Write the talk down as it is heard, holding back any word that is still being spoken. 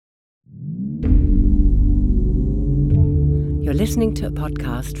You're listening to a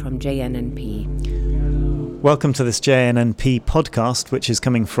podcast from JNNP. Welcome to this JNNP podcast, which is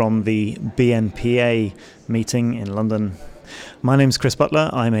coming from the BNPA meeting in London. My name's Chris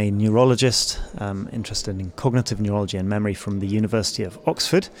Butler. I'm a neurologist interested in cognitive neurology and memory from the University of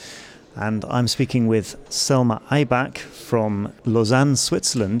Oxford. And I'm speaking with Selma Aibach from Lausanne,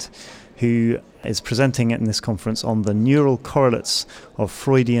 Switzerland, who is presenting in this conference on the neural correlates of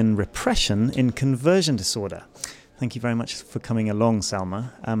Freudian repression in conversion disorder. Thank you very much for coming along,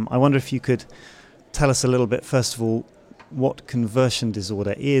 Selma. I wonder if you could tell us a little bit, first of all, what conversion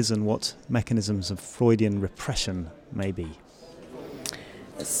disorder is and what mechanisms of Freudian repression may be.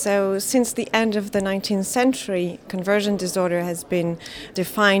 So since the end of the 19th century, conversion disorder has been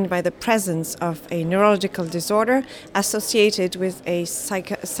defined by the presence of a neurological disorder associated with a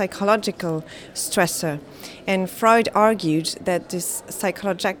psychological stressor. And Freud argued that this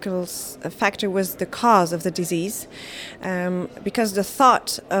psychological factor was the cause of the disease because the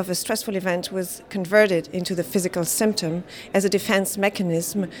thought of a stressful event was converted into the physical symptom as a defense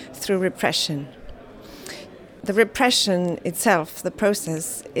mechanism through repression. The repression itself, the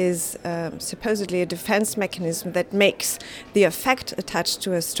process, is supposedly a defense mechanism that makes the effect attached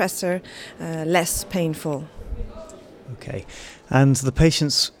to a stressor less painful. Okay. And the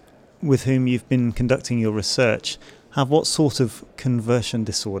patients with whom you've been conducting your research have what sort of conversion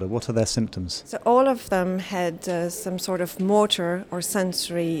disorder? What are their symptoms? So all of them had some sort of motor or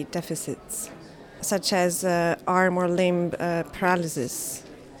sensory deficits, such as arm or limb paralysis.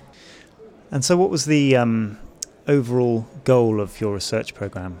 And so what was the overall goal of your research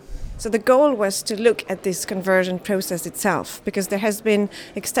program? So the goal was to look at this conversion process itself, because there has been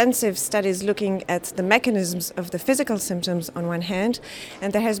extensive studies looking at the mechanisms of the physical symptoms on one hand,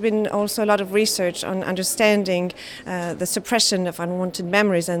 and there has been also a lot of research on understanding the suppression of unwanted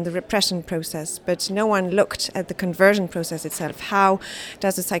memories and the repression process, but no one looked at the conversion process itself. How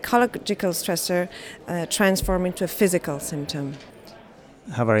does a psychological stressor transform into a physical symptom?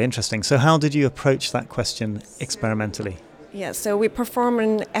 How very interesting. So how did you approach that question experimentally? Yeah, so we performed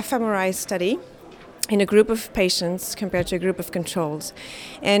an fMRI study in a group of patients compared to a group of controls.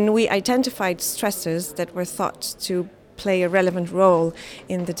 And we identified stressors that were thought to play a relevant role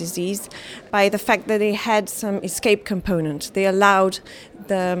in the disease by the fact that they had some escape component. They allowed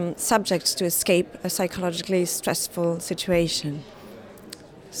the subjects to escape a psychologically stressful situation.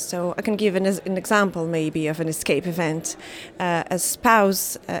 So I can give an example maybe of an escape event. A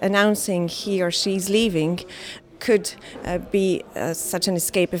spouse announcing he or she's leaving could be such an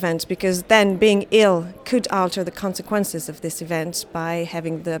escape event, because then being ill could alter the consequences of this event by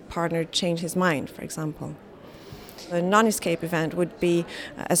having the partner change his mind, for example. A non-escape event would be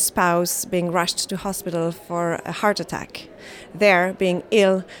a spouse being rushed to hospital for a heart attack. There, being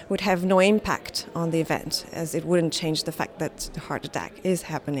ill would have no impact on the event, as it wouldn't change the fact that the heart attack is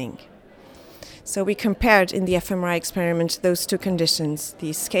happening. So we compared in the fMRI experiment those two conditions, the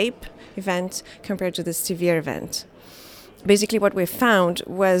escape event compared to the severe event. Basically what we found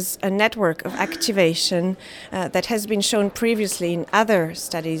was a network of activation that has been shown previously in other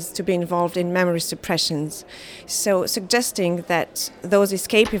studies to be involved in memory suppressions, so suggesting that those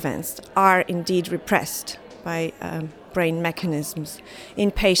escape events are indeed repressed by brain mechanisms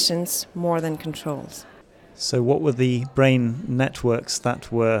in patients more than controls. So what were the brain networks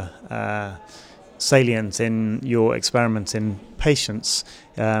that were salient in your experiment in patients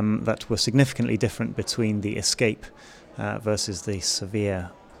that were significantly different between the escape versus the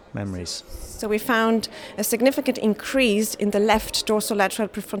severe memories? So we found a significant increase in the left dorsolateral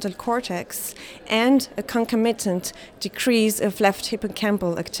prefrontal cortex and a concomitant decrease of left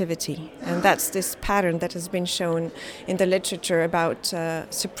hippocampal activity. And that's this pattern that has been shown in the literature about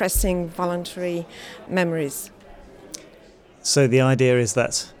suppressing voluntary memories. So the idea is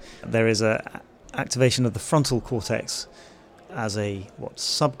that there is a activation of the frontal cortex as a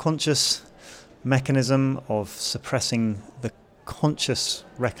subconscious mechanism of suppressing the conscious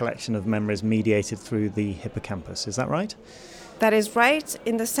recollection of memories mediated through the hippocampus. Is that right? That is right,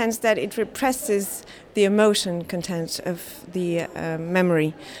 in the sense that it represses the emotion content of the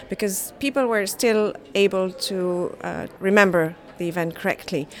memory, because people were still able to remember the event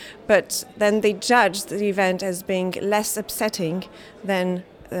correctly, but then they judged the event as being less upsetting than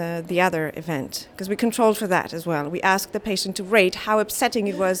the other event, because we controlled for that as well. We asked the patient to rate how upsetting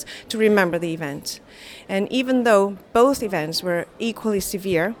it was to remember the event. And even though both events were equally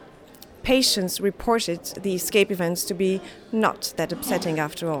severe, patients reported the escape events to be not that upsetting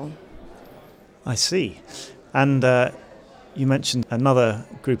after all. I see. And you mentioned another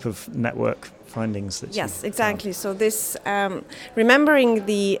group of network findings that Yes, you exactly. found. So this remembering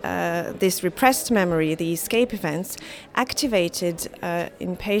this repressed memory, the escape events, activated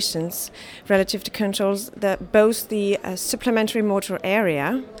in patients relative to controls both the supplementary motor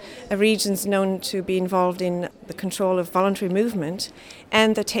area, regions known to be involved in the control of voluntary movement,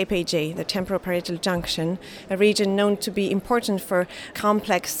 and the TPJ, the temporoparietal junction, a region known to be important for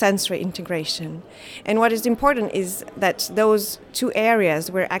complex sensory integration. And what is important is that those two areas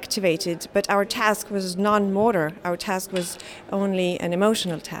were activated, but our task was non-motor. Our task was only an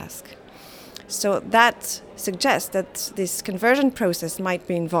emotional task. So that suggests that this conversion process might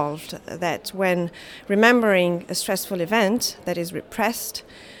be involved, that when remembering a stressful event that is repressed,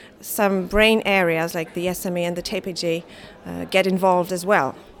 some brain areas like the SMA and the TPJ get involved as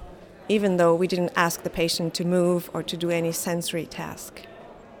well, even though we didn't ask the patient to move or to do any sensory task.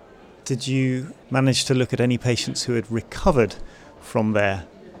 Did you manage to look at any patients who had recovered from their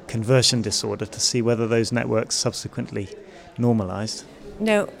conversion disorder to see whether those networks subsequently normalized?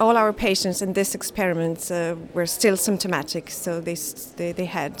 No, all our patients in this experiment were still symptomatic, so they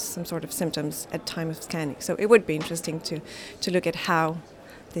had some sort of symptoms at time of scanning. So it would be interesting to look at how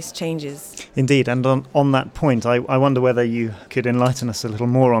this changes. Indeed, and on that point, I wonder whether you could enlighten us a little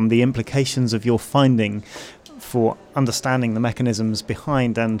more on the implications of your finding for understanding the mechanisms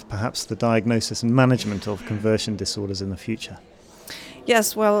behind and perhaps the diagnosis and management of conversion disorders in the future.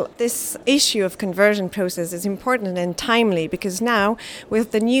 Yes, well, this issue of conversion process is important and timely because now,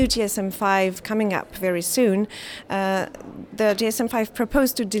 with the new DSM-5 coming up very soon, the DSM-5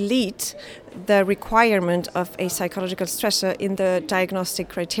 proposed to delete the requirement of a psychological stressor in the diagnostic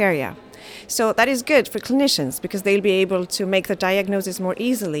criteria. So that is good for clinicians because they'll be able to make the diagnosis more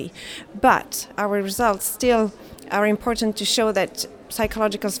easily. But our results still are important to show that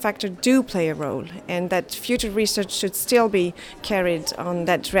psychological factors do play a role and that future research should still be carried on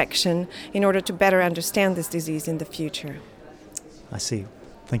that direction in order to better understand this disease in the future. I see.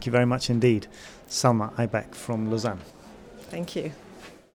 Thank you very much indeed. Salma Aibak from Lausanne. Thank you.